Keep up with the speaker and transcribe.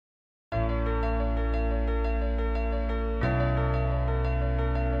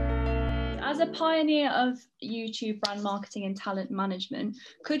a pioneer of YouTube brand marketing and talent management,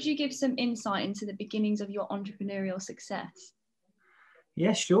 could you give some insight into the beginnings of your entrepreneurial success?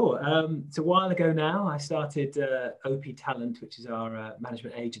 Yeah, sure. So a while ago now, I started OP Talent, which is our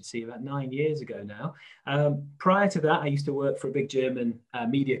management agency, about 9 years ago now. Prior to that, I used to work for a big German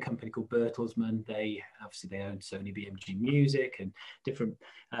media company called Bertelsmann. They owned Sony BMG Music and different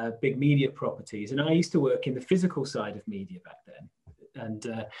big media properties. And I used to work in the physical side of media back then.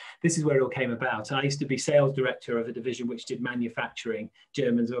 And this is where it all came about. I used to be sales director of a division which did manufacturing.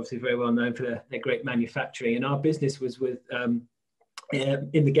 Germans are obviously very well known for their great manufacturing. And our business was with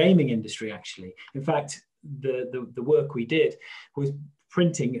in the gaming industry, actually. In fact, the work we did was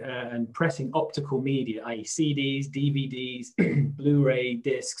printing and pressing optical media, i.e. CDs, DVDs, Blu-ray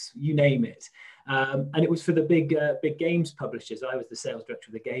discs, you name it. And it was for the big games publishers. I was the sales director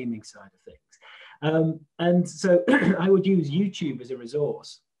of the gaming side of things. And so I would use YouTube as a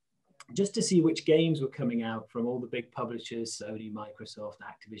resource just to see which games were coming out from all the big publishers, Sony, Microsoft,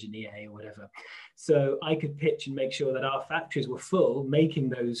 Activision, EA, or whatever. So I could pitch and make sure that our factories were full, making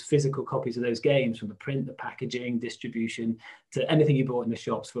those physical copies of those games, from the print, the packaging, distribution, to anything you bought in the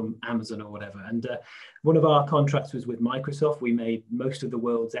shops from Amazon or whatever. And one of our contracts was with Microsoft. We made most of the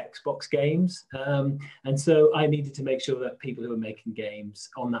world's Xbox games. And so I needed to make sure that people who were making games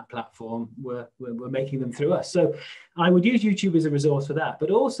on that platform were making them through us. So I would use YouTube as a resource for that.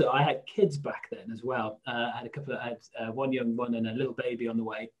 But also I had kids back then as well. I had one young one and a little baby on the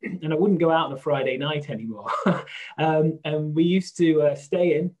way. And I wouldn't go out on a Friday night anymore. And we used to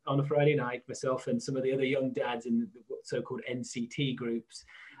stay in on a Friday night, myself and some of the other young dads in the so-called NCT groups.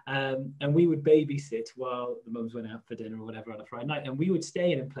 And we would babysit while the mums went out for dinner or whatever on a Friday night. And we would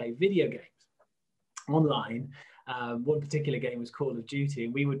stay in and play video games online. One particular game was Call of Duty,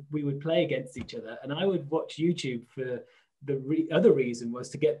 and we would play against each other. And I would watch YouTube for the other reason was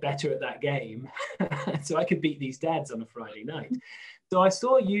to get better at that game, so I could beat these dads on a Friday night. So I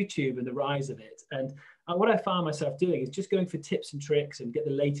saw YouTube and the rise of it, and what I found myself doing is just going for tips and tricks and get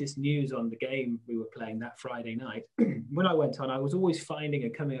the latest news on the game we were playing that Friday night. When I went on, I was always finding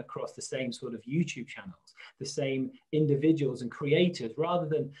and coming across the same sort of YouTube channels, the same individuals and creators, rather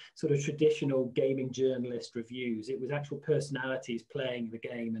than sort of traditional gaming journalist reviews. It was actual personalities playing the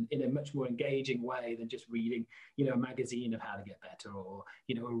game, and in a much more engaging way than just reading, a magazine of how to get better, or,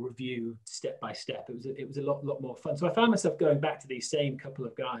 a review step by step. It was a lot more fun. So I found myself going back to these same couple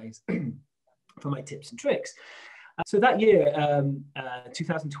of guys for my tips and tricks. So that year,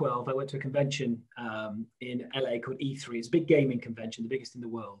 2012, I went to a convention in LA called E3. It's a big gaming convention, the biggest in the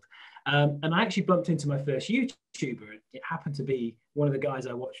world. And I actually bumped into my first YouTuber. It happened to be one of the guys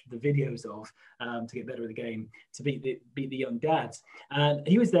I watched the videos of to get better at the game, to beat the young dads. And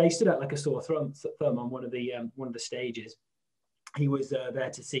he was there. He stood out like a sore thumb on one of the stages. He was there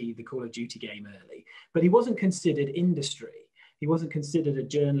to see the Call of Duty game early, but he wasn't considered industry. He wasn't considered a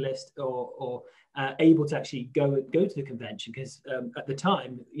journalist or able to actually go to the convention, because at the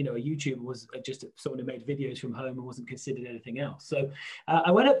time, a YouTuber was just someone who made videos from home and wasn't considered anything else. So I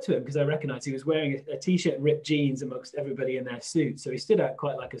went up to him because I recognized he was wearing a t-shirt and ripped jeans amongst everybody in their suits. So he stood out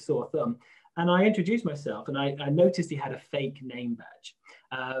quite like a sore thumb. And I introduced myself, and I noticed he had a fake name badge.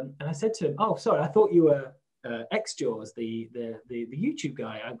 And I said to him, "Oh, sorry, I thought you were X-Jaws, the YouTube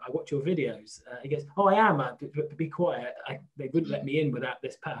guy. I watch your videos." He goes, "Oh, I am, but be quiet. They wouldn't let me in without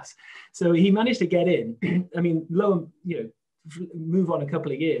this pass." So he managed to get in. I mean, move on a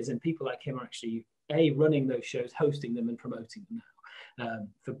couple of years, and people like him are actually running those shows, hosting them and promoting them now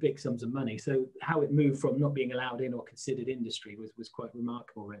for big sums of money. So how it moved from not being allowed in or considered industry was quite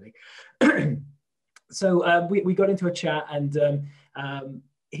remarkable, really. So we got into a chat, and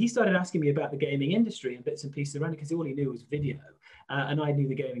he started asking me about the gaming industry and bits and pieces around it, because all he knew was video. And I knew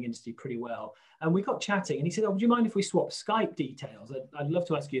the gaming industry pretty well. And we got chatting, and he said, "Oh, would you mind if we swap Skype details? I'd love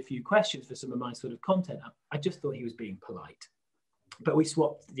to ask you a few questions for some of my sort of content." I just thought he was being polite. But we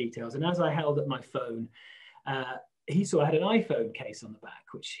swapped the details. And as I held up my phone, he saw I had an iPhone case on the back,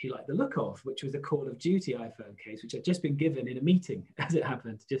 which he liked the look of, which was a Call of Duty iPhone case, which had just been given in a meeting, as it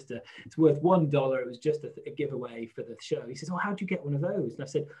happened. It's worth $1. It was just a giveaway for the show. He says, "Oh, how'd you get one of those?" And I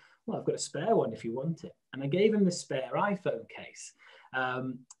said, "Well, I've got a spare one if you want it." And I gave him the spare iPhone case.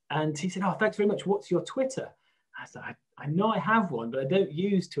 And he said, "Oh, thanks very much. What's your Twitter?" I said, I know I have one, but I don't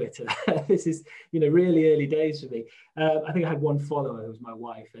use Twitter. This is, really early days for me. I think I had one follower who was my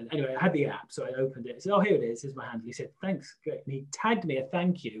wife. And anyway, I had the app, so I opened it. I said, "Oh, here it is. Here's my handle." He said, "Thanks, great." And he tagged me a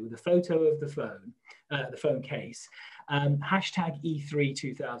thank you with a photo of the phone case, hashtag E3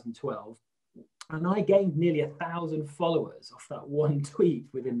 2012. And I gained nearly 1,000 followers off that one tweet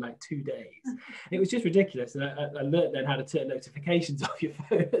within like 2 days. It was just ridiculous. And I learned then how to turn notifications off your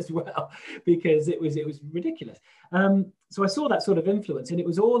phone as well, because it was ridiculous. So I saw that sort of influence, and it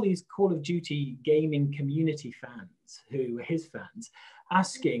was all these Call of Duty gaming community fans who were his fans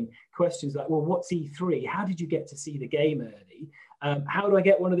asking questions like, well, what's E3? How did you get to see the game early? How do I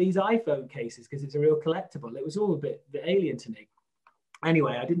get one of these iPhone cases? Because it's a real collectible. It was all a bit alien to me.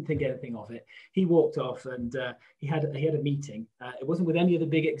 Anyway, I didn't think anything of it. He walked off, and he had a meeting. It wasn't with any of the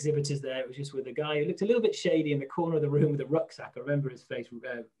big exhibitors there. It was just with a guy who looked a little bit shady in the corner of the room with a rucksack. I remember his face,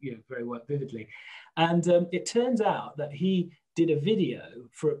 very well, vividly. And it turns out that he did a video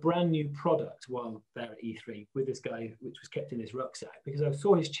for a brand new product while there at E3 with this guy, which was kept in his rucksack, because I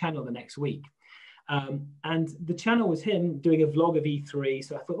saw his channel the next week. And the channel was him doing a vlog of E3.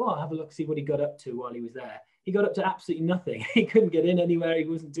 So I thought, oh, I'll have a look, see what he got up to while he was there. He got up to absolutely nothing. He couldn't get in anywhere. He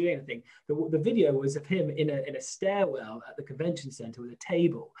wasn't doing anything. The video was of him in a stairwell at the convention center with a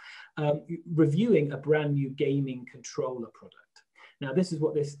table, reviewing a brand new gaming controller product. Now, this is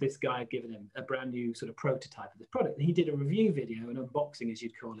what this guy had given him, a brand new sort of prototype of this product. And he did a review video, an unboxing, as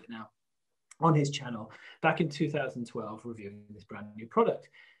you'd call it now, on his channel back in 2012, reviewing this brand new product.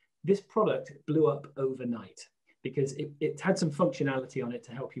 This product blew up overnight because it had some functionality on it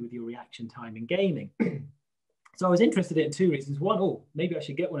to help you with your reaction time in gaming. So I was interested in it 2 reasons. One, oh, maybe I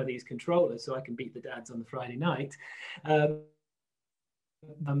should get one of these controllers so I can beat the dads on the Friday night. It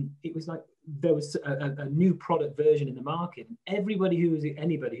was like there was a new product version in the market. Anybody who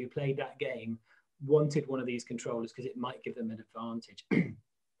played that game wanted one of these controllers because it might give them an advantage.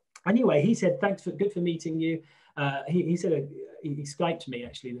 Anyway, he said, good for meeting you. He said, he Skyped me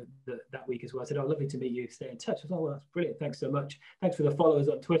actually that week as well. I said, oh, lovely to meet you, stay in touch. I was like, oh, well, that's brilliant. Thanks so much. Thanks for the followers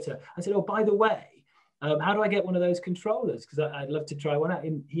on Twitter. I said, oh, by the way, how do I get one of those controllers? Because I'd love to try one out.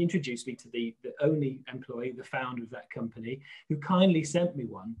 And he introduced me to the only employee, the founder of that company, who kindly sent me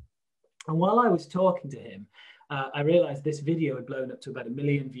one. And while I was talking to him, I realized this video had blown up to about 1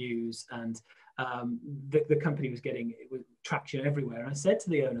 million views, and the company was getting traction everywhere. And I said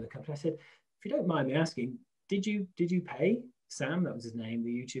to the owner of the company, I said, if you don't mind me asking, did you pay Sam, that was his name, the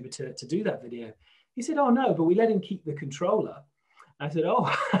YouTuber, to do that video? He said, oh, no, but we let him keep the controller. I said,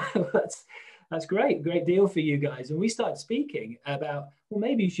 oh, that's great deal for you guys. And we started speaking about, well,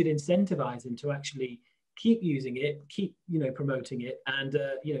 maybe you should incentivize him to actually keep using it, keep promoting it, and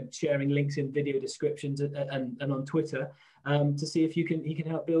sharing links in video descriptions and on Twitter to see if he can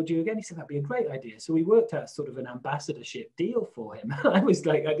help build you again. He said that'd be a great idea. So we worked out sort of an ambassadorship deal for him. I was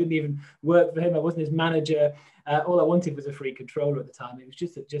like, I didn't even work for him. I wasn't his manager. All I wanted was a free controller at the time. It was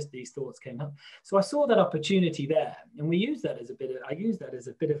just that these thoughts came up. So I saw that opportunity there, and we used that as a bit of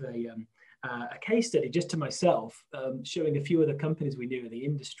a case study just to myself, showing a few other companies we knew in the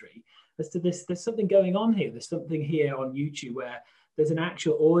industry as to this. There's something going on here. There's something here on YouTube where there's an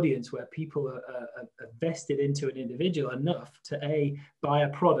actual audience where people are vested into an individual enough to buy a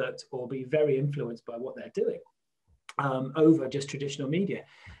product or be very influenced by what they're doing over just traditional media.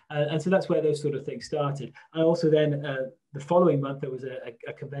 And so that's where those sort of things started. I also then, the following month, there was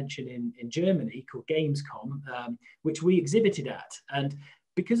a convention in Germany called Gamescom, which we exhibited at. And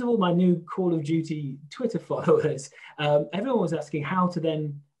because of all my new Call of Duty Twitter followers, everyone was asking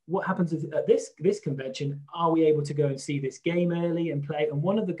what happens at this convention? Are we able to go and see this game early and play? And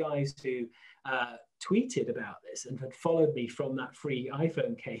one of the guys who tweeted about this and had followed me from that free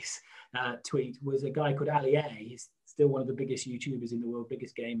iPhone case tweet was a guy called Ali A. He's still one of the biggest YouTubers in the world,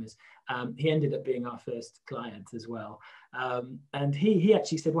 biggest gamers. He ended up being our first client as well. And he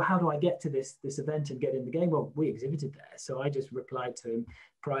actually said, well, how do I get to this event and get in the game? Well, we exhibited there. So I just replied to him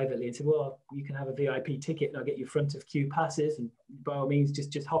privately and said, well, you can have a VIP ticket and I'll get you front of queue passes, and by all means,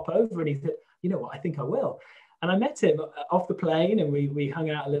 just hop over. And he said, you know what, I think I will. And I met him off the plane, and we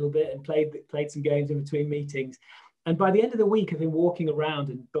hung out a little bit and played some games in between meetings. And by the end of the week of him walking around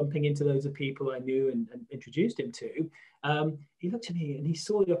and bumping into loads of people I knew and introduced him to, he looked at me and he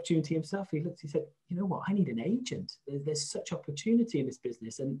saw the opportunity himself. He said, you know what, I need an agent. There's such opportunity in this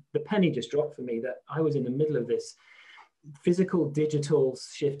business. And the penny just dropped for me that I was in the middle of this physical digital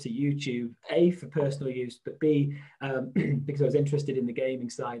shift to YouTube, A, for personal use, but B, because I was interested in the gaming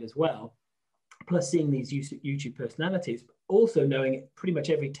side as well. Plus seeing these YouTube personalities, also knowing pretty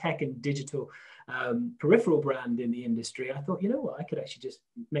much every tech and digital peripheral brand in the industry, I thought, you know what, I could actually just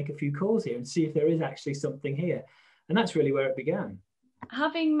make a few calls here and see if there is actually something here. And that's really where it began.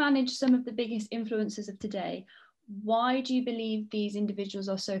 Having managed some of the biggest influencers of today, why do you believe these individuals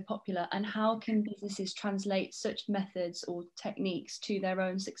are so popular, and how can businesses translate such methods or techniques to their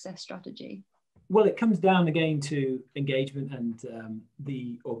own success strategy? Well, it comes down again to engagement and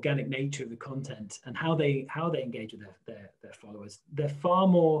the organic nature of the content and how they engage with their followers. They're far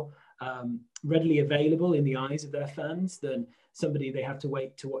more readily available in the eyes of their fans than somebody they have to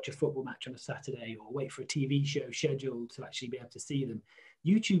wait to watch a football match on a Saturday or wait for a TV show scheduled to actually be able to see them.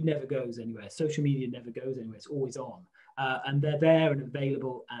 YouTube never goes anywhere. Social media never goes anywhere. It's always on. And they're there and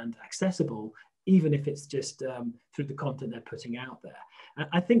available and accessible, even if it's just through the content they're putting out there.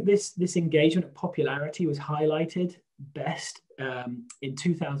 I think this engagement and popularity was highlighted best in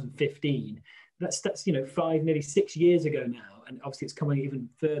 2015. That's nearly 6 years ago now, and obviously it's coming even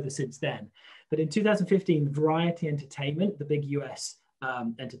further since then. But in 2015, Variety Entertainment, the big US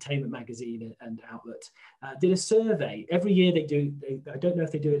entertainment magazine and outlet, did a survey. Every year they do. I don't know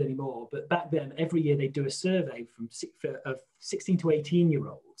if they do it anymore, but back then, every year they do a survey of 16 to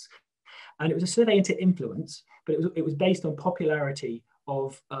 18-year-olds. And it was a survey into influence, but it was based on popularity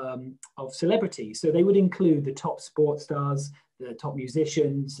of celebrities. So they would include the top sports stars, the top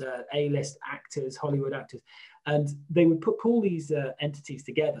musicians, A-list actors, Hollywood actors, and they would pull these entities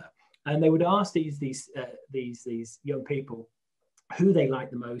together, and they would ask these young people who they like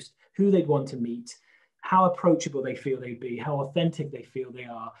the most, who they'd want to meet, how approachable they feel they'd be, how authentic they feel they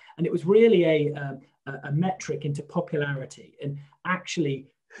are, and it was really a metric into popularity and actually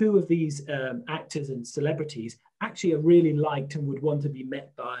who of these actors and celebrities actually are really liked and would want to be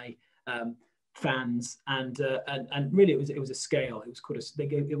met by fans, and really it was a scale. It was called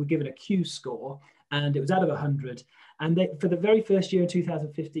they were given a Q score, and it was out of 100. And for the very first year in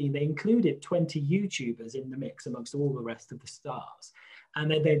 2015, they included 20 YouTubers in the mix amongst all the rest of the stars, and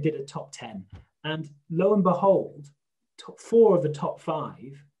they did a top 10. And lo and behold, 4 of the top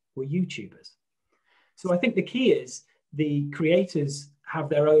 5 were YouTubers. So I think the key is the creators have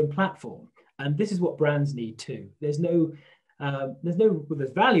their own platform, and this is what brands need too. There's value,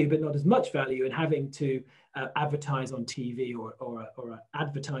 but not as much value in having to advertise on TV or an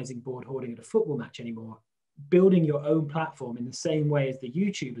advertising board hoarding at a football match anymore. Building your own platform in the same way as the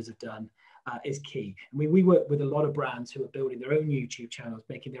YouTubers have done is key. I mean, we work with a lot of brands who are building their own YouTube channels,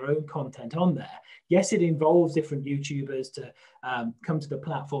 making their own content on there. Yes, it involves different YouTubers to come to the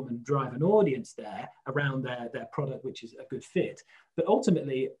platform and drive an audience there around their product, which is a good fit. But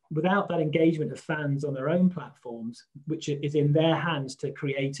ultimately, without that engagement of fans on their own platforms, which is in their hands to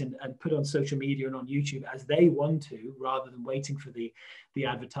create and put on social media and on YouTube as they want to, rather than waiting for the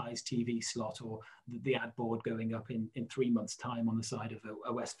advertised TV slot or the ad board going up in 3 months' time on the side of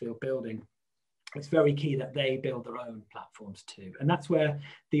a Westfield building. It's very key that they build their own platforms too. And that's where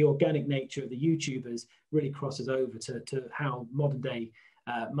the organic nature of the YouTubers really crosses over to how modern day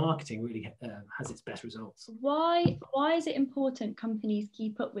marketing really has its best results. Why is it important companies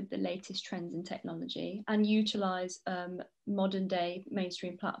keep up with the latest trends in technology and utilize modern day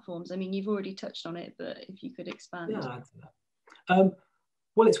mainstream platforms? I mean, you've already touched on it, but if you could expand. Yeah,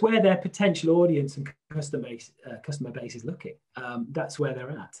 well, it's where their potential audience and customer base is looking. That's where they're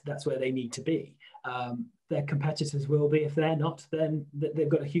at. That's where they need to be. Their competitors will be. If they're not, then they've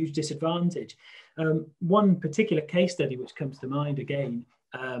got a huge disadvantage. One particular case study which comes to mind again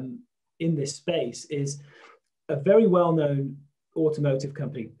in this space is a very well-known automotive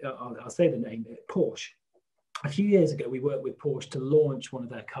company. I'll say the name, Porsche. A few years ago, we worked with Porsche to launch one of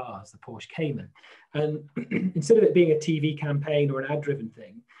their cars, the Porsche Cayman. And instead of it being a TV campaign or an ad-driven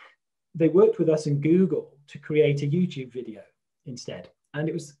thing, they worked with us and Google to create a YouTube video instead. And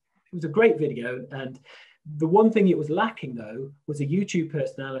it was a great video. And the one thing it was lacking, though, was a YouTube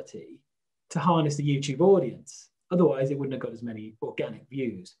personality to harness the YouTube audience. Otherwise, it wouldn't have got as many organic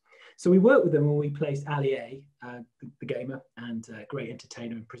views. So we worked with them when we placed Ali A, the gamer and great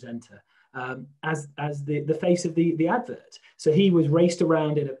entertainer and presenter, as the face of the advert. So he was raced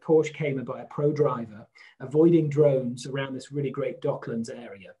around in a Porsche Cayman by a pro driver, avoiding drones around this really great Docklands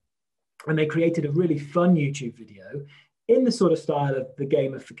area. And they created a really fun YouTube video in the sort of style of the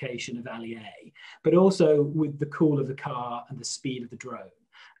gamification of Ali A, but also with the cool of the car and the speed of the drone.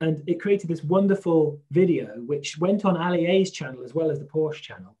 And it created this wonderful video, which went on Ali A's channel as well as the Porsche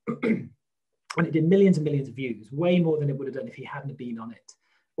channel. And it did millions and millions of views, way more than it would have done if he hadn't been on it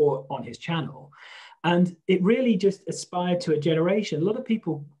or on his channel. And it really just aspired to a generation. A lot of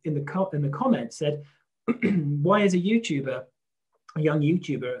people in the comments said, why is a young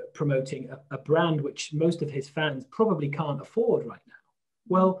YouTuber promoting a brand which most of his fans probably can't afford right now?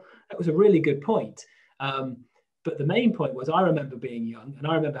 Well, that was a really good point. But the main point was, I remember being young and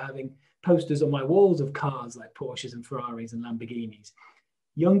I remember having posters on my walls of cars like Porsches and Ferraris and Lamborghinis.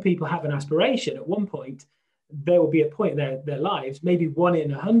 Young people have an aspiration. At one point, there will be a point in their lives, maybe 1 in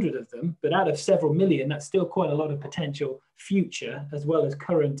 100 of them, but out of several million, that's still quite a lot of potential future as well as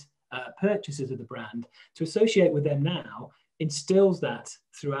current purchasers of the brand, to associate with them now instills that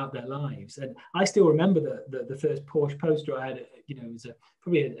throughout their lives. And I still remember the first Porsche poster I had, you know, it was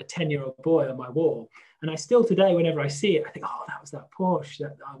probably a 10-year-old boy on my wall. And I still today, whenever I see it, I think, oh, that was that Porsche.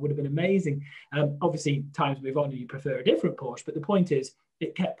 That would have been amazing. Obviously, times move on and you prefer a different Porsche. But the point is,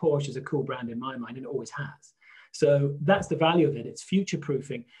 it kept Porsche as a cool brand in my mind, and it always has. So that's the value of it. It's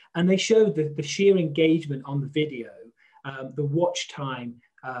future-proofing. And they showed the sheer engagement on the video, the watch time,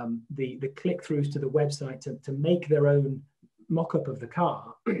 the click-throughs to the website to make their own mock-up of the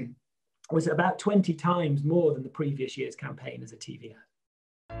car was about 20 times more than the previous year's campaign as a TV ad.